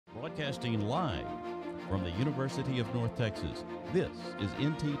Broadcasting live from the University of North Texas, this is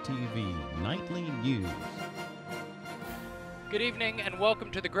NTTV Nightly News. Good evening and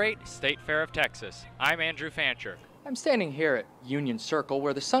welcome to the Great State Fair of Texas. I'm Andrew Fancher. I'm standing here at Union Circle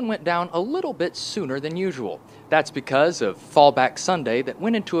where the sun went down a little bit sooner than usual. That's because of Fallback Sunday that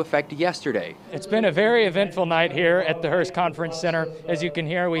went into effect yesterday. It's been a very eventful night here at the Hearst Conference Center. As you can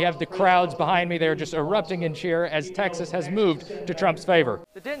hear, we have the crowds behind me. They're just erupting in cheer as Texas has moved to Trump's favor.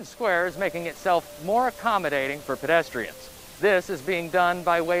 The Denton Square is making itself more accommodating for pedestrians. This is being done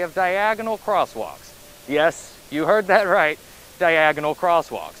by way of diagonal crosswalks. Yes, you heard that right, diagonal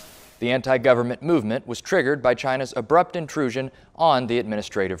crosswalks. The anti-government movement was triggered by China's abrupt intrusion on the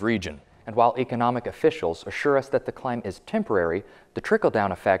administrative region. And while economic officials assure us that the climb is temporary, the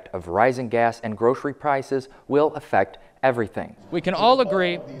trickle-down effect of rising gas and grocery prices will affect everything. We can all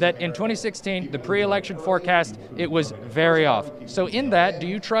agree that in 2016, the pre-election forecast, it was very off. So in that, do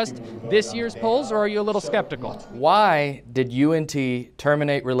you trust this year's polls or are you a little skeptical? Why did UNT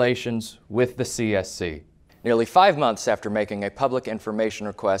terminate relations with the CSC? Nearly 5 months after making a public information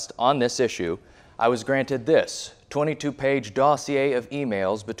request on this issue, I was granted this 22-page dossier of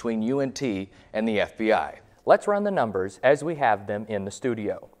emails between UNT and the FBI. Let's run the numbers as we have them in the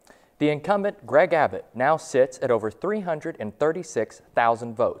studio. The incumbent, Greg Abbott, now sits at over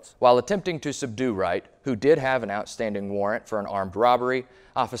 336,000 votes. While attempting to subdue Wright, who did have an outstanding warrant for an armed robbery,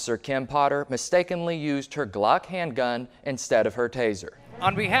 Officer Kim Potter mistakenly used her Glock handgun instead of her taser.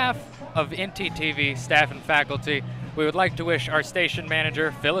 On behalf of NTTV staff and faculty, we would like to wish our station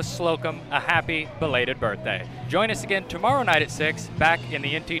manager, Phyllis Slocum, a happy belated birthday. Join us again tomorrow night at 6, back in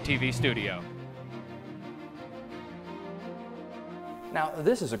the NTTV studio. Now,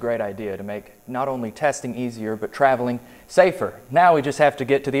 this is a great idea to make not only testing easier, but traveling safer. Now we just have to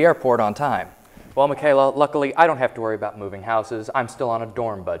get to the airport on time. Well, Michaela, luckily I don't have to worry about moving houses. I'm still on a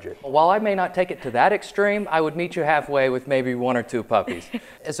dorm budget. While I may not take it to that extreme, I would meet you halfway with maybe 1 or 2 puppies.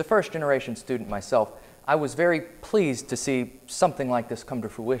 As a first-generation student myself, I was very pleased to see something like this come to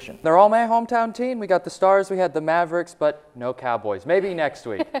fruition. They're all my hometown team. We got the Stars, we had the Mavericks, but no Cowboys. Maybe next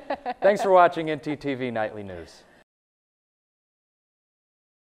week. Thanks for watching NTTV Nightly News.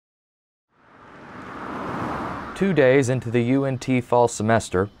 Two days into the UNT fall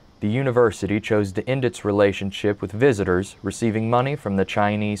semester, the university chose to end its relationship with visitors receiving money from the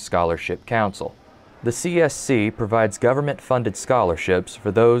Chinese Scholarship Council. The CSC provides government-funded scholarships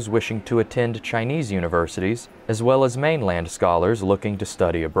for those wishing to attend Chinese universities, as well as mainland scholars looking to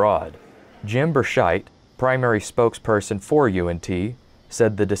study abroad. Jim Burscheit, primary spokesperson for UNT,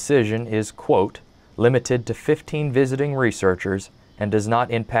 said the decision is, quote, limited to 15 visiting researchers and does not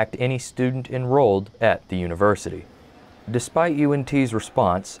impact any student enrolled at the university. Despite UNT's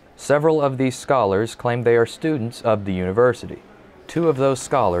response, several of these scholars claim they are students of the university. 2 of those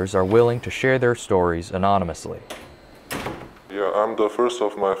scholars are willing to share their stories anonymously. Yeah, I'm the first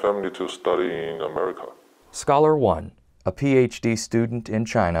of my family to study in America. Scholar 1, a PhD student in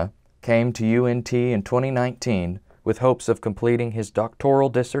China, came to UNT in 2019 with hopes of completing his doctoral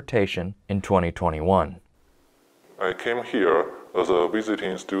dissertation in 2021. I came here as a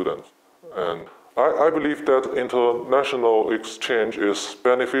visiting student, and I believe that international exchange is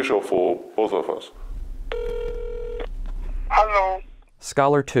beneficial for both of us. Hello.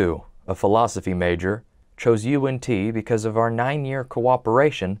 Scholar 2, a philosophy major, chose UNT because of our 9-year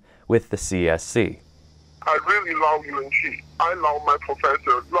cooperation with the CSC. I really love UNT. I love my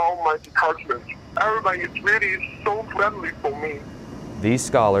professor, love my department. Everybody is really so friendly for me. These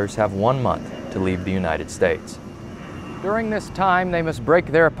scholars have 1 month to leave the United States. During this time, they must break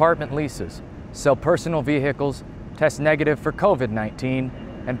their apartment leases, sell personal vehicles, test negative for COVID-19,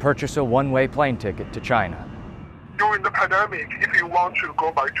 and purchase a one-way plane ticket to China. During the pandemic, if you want to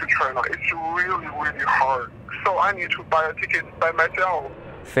go back to China, it's really, really hard. So I need to buy a ticket by myself.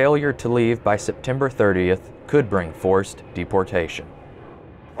 Failure to leave by September 30th could bring forced deportation.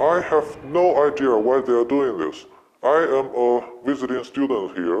 I have no idea why they are doing this. I am a visiting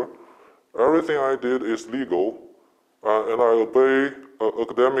student here. Everything I did is legal, and I obey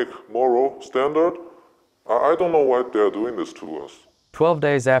academic moral standard. I don't know why they are doing this to us. 12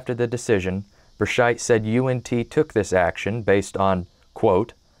 days after the decision, Burscheit said UNT took this action based on,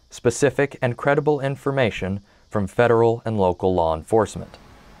 quote, specific and credible information from federal and local law enforcement.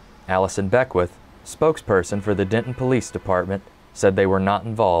 Allison Beckwith, spokesperson for the Denton Police Department, said they were not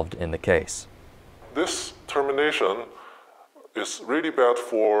involved in the case. This termination is really bad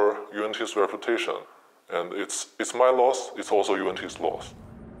for UNT's reputation, and it's my loss, it's also UNT's loss.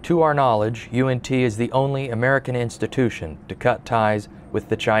 To our knowledge, UNT is the only American institution to cut ties with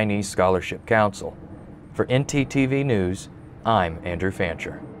the Chinese Scholarship Council. For NTTV News, I'm Andrew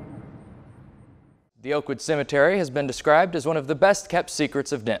Fancher. The Oakwood Cemetery has been described as one of the best kept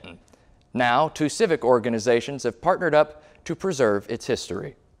secrets of Denton. Now, 2 civic organizations have partnered up to preserve its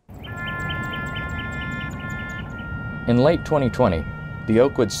history. In late 2020, the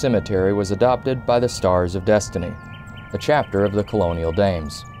Oakwood Cemetery was adopted by the Stars of Destiny, a chapter of the Colonial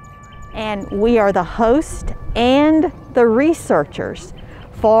Dames. And we are the host and the researchers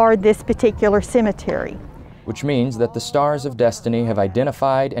for this particular cemetery. Which means that the Stars of Destiny have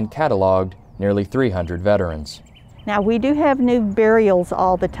identified and cataloged nearly 300 veterans. Now, we do have new burials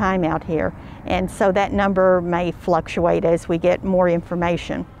all the time out here, and so that number may fluctuate as we get more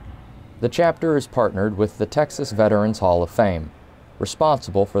information. The chapter is partnered with the Texas Veterans Hall of Fame,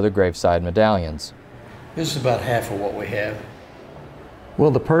 responsible for the graveside medallions. This is about half of what we have.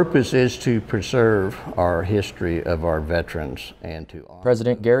 Well, the purpose is to preserve our history of our veterans and to honor.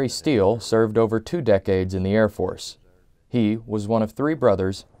 President Gary Steele served over 2 decades in the Air Force. He was one of 3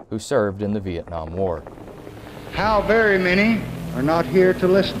 brothers who served in the Vietnam War. How very many are not here to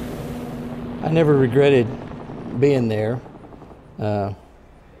listen. I never regretted being there. I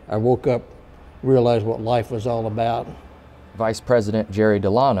woke up, realized what life was all about. Vice President Jerry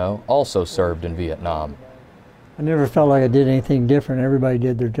Delano also served in Vietnam. I never felt like I did anything different. Everybody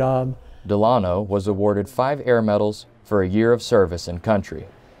did their job. Delano was awarded 5 Air Medals for a year of service in country.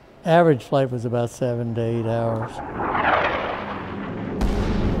 Average flight was about 7 to 8 hours.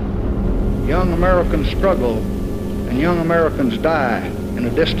 Young Americans struggle and young Americans die in a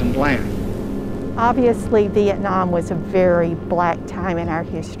distant land. Obviously, Vietnam was a very black time in our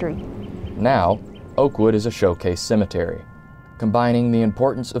history. Now, Oakwood is a showcase cemetery, combining the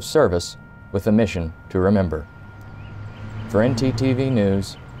importance of service with a mission to remember. For NTTV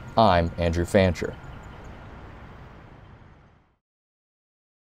News, I'm Andrew Fancher.